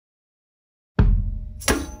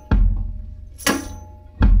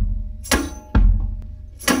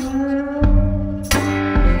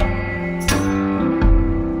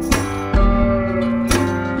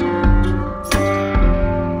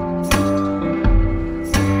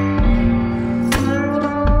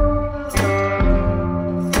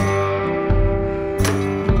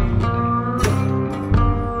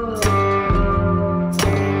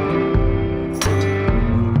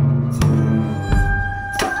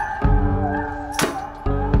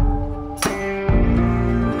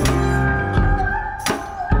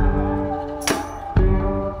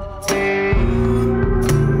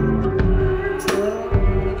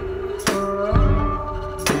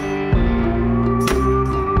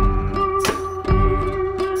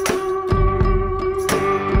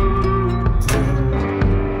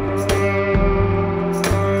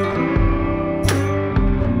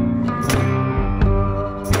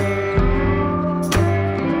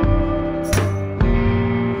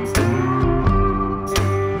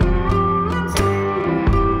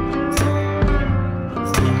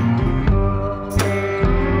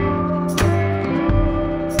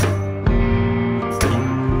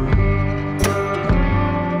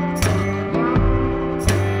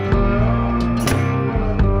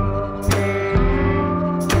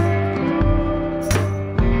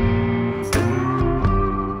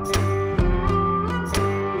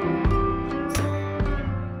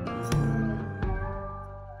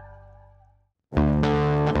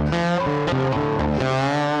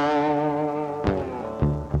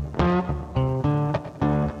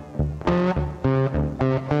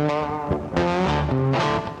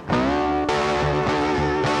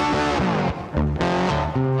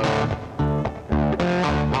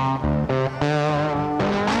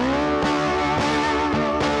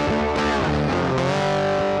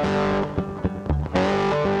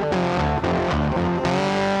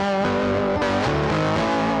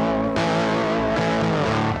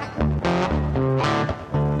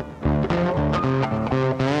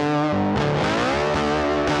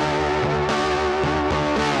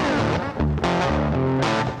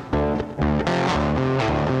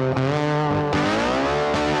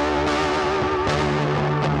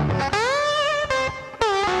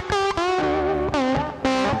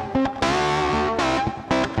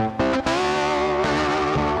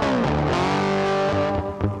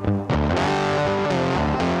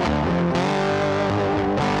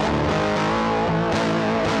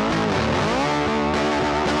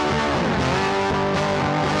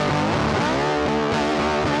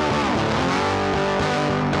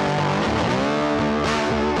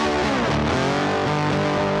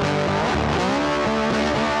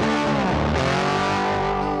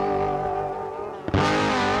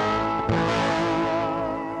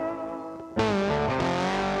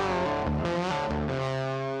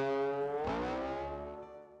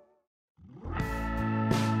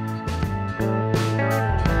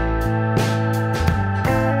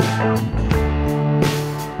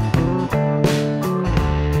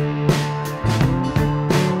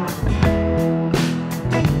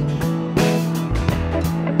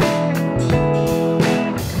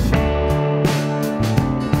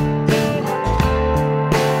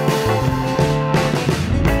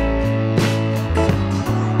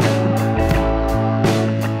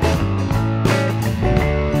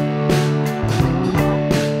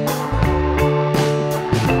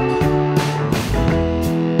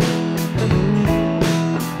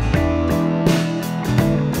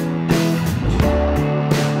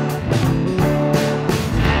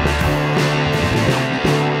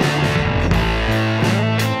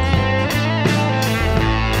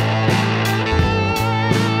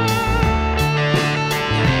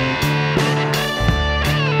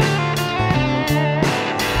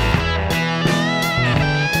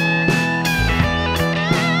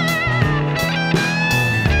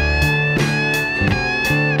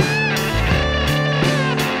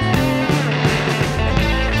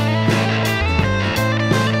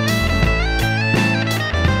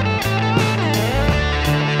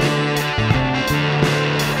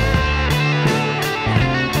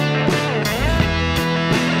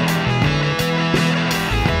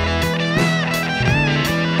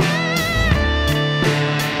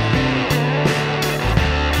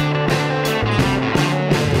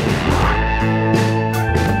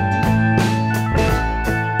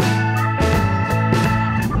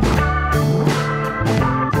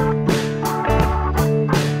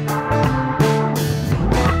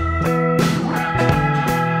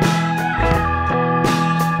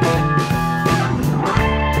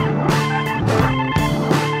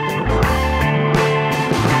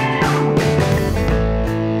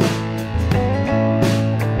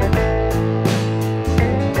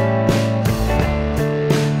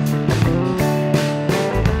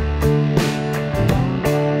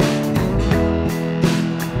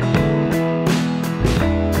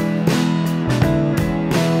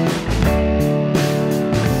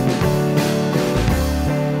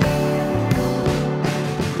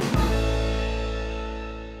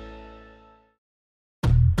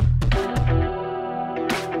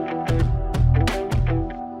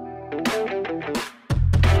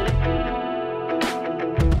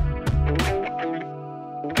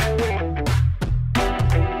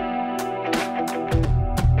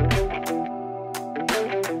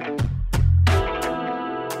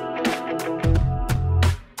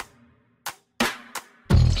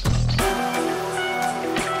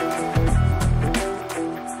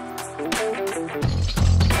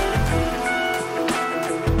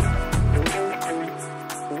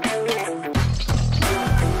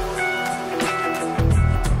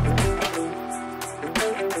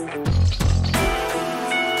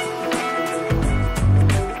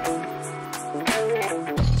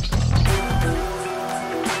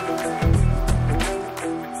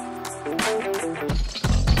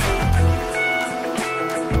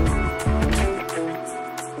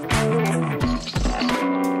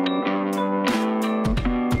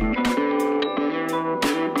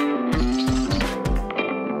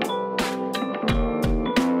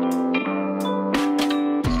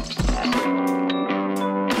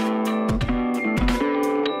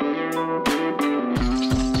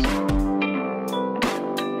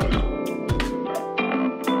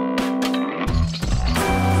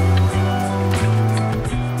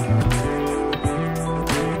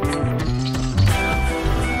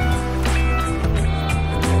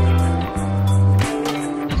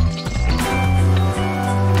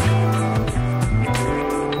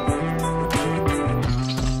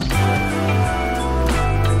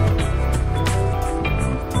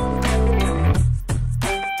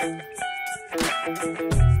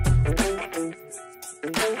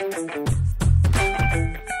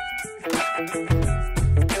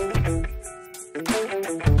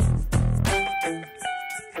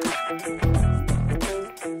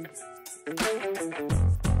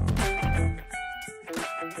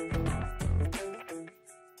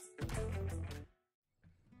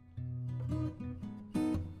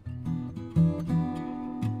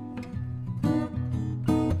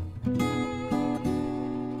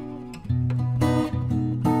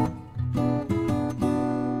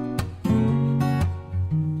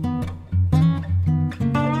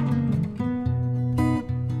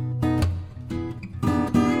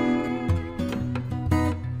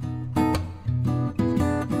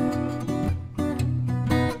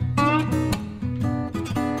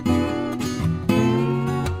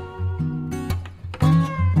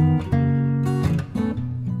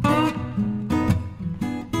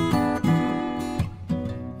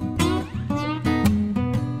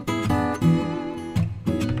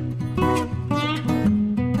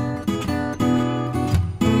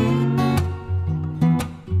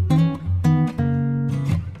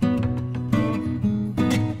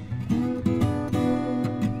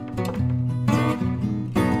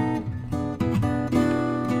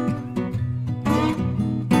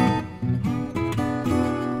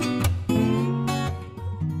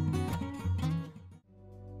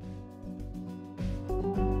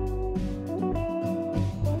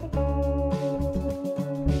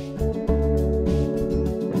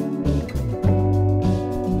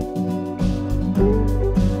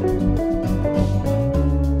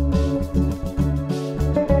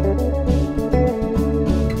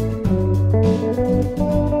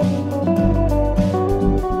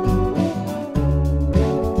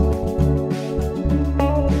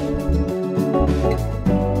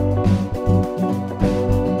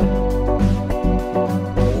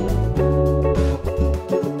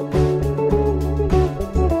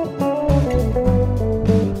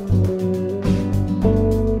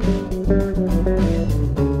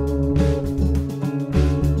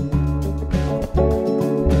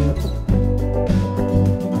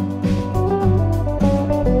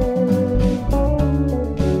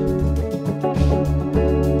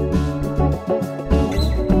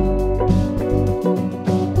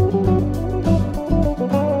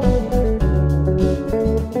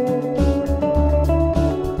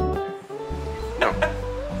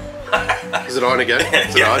it on again?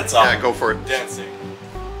 Is it yeah, on? it's on. Yeah, go for it. Dancing.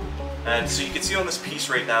 And so you can see on this piece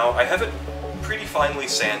right now, I have it pretty finely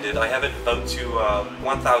sanded. I have it about to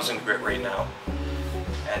 1000 grit right now.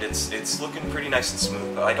 And it's looking pretty nice and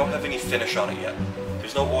smooth, but I don't have any finish on it yet.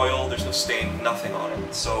 There's no oil, there's no stain, nothing on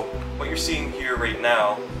it. So what you're seeing here right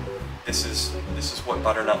now, this is what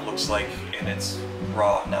butternut looks like in its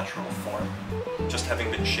raw, natural form, just having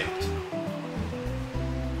been shaped.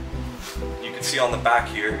 You can see on the back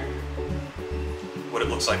here what it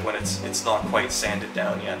looks like when it's not quite sanded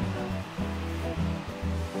down yet.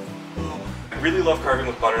 I really love carving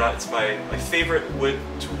with butternut. It's my favorite wood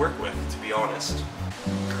to work with, to be honest.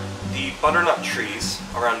 The butternut trees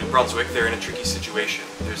around New Brunswick, they're in a tricky situation.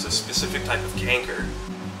 There's a specific type of canker.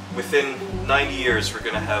 Within 90 years, we're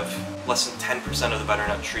going to have less than 10% of the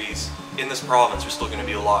butternut trees in this province are still going to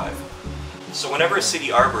be alive. So whenever a city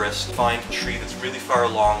arborist finds a tree that's really far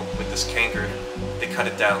along with this canker, they cut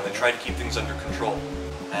it down. They try to keep things under control.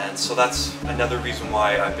 And so that's another reason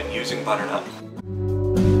why I've been using butternut.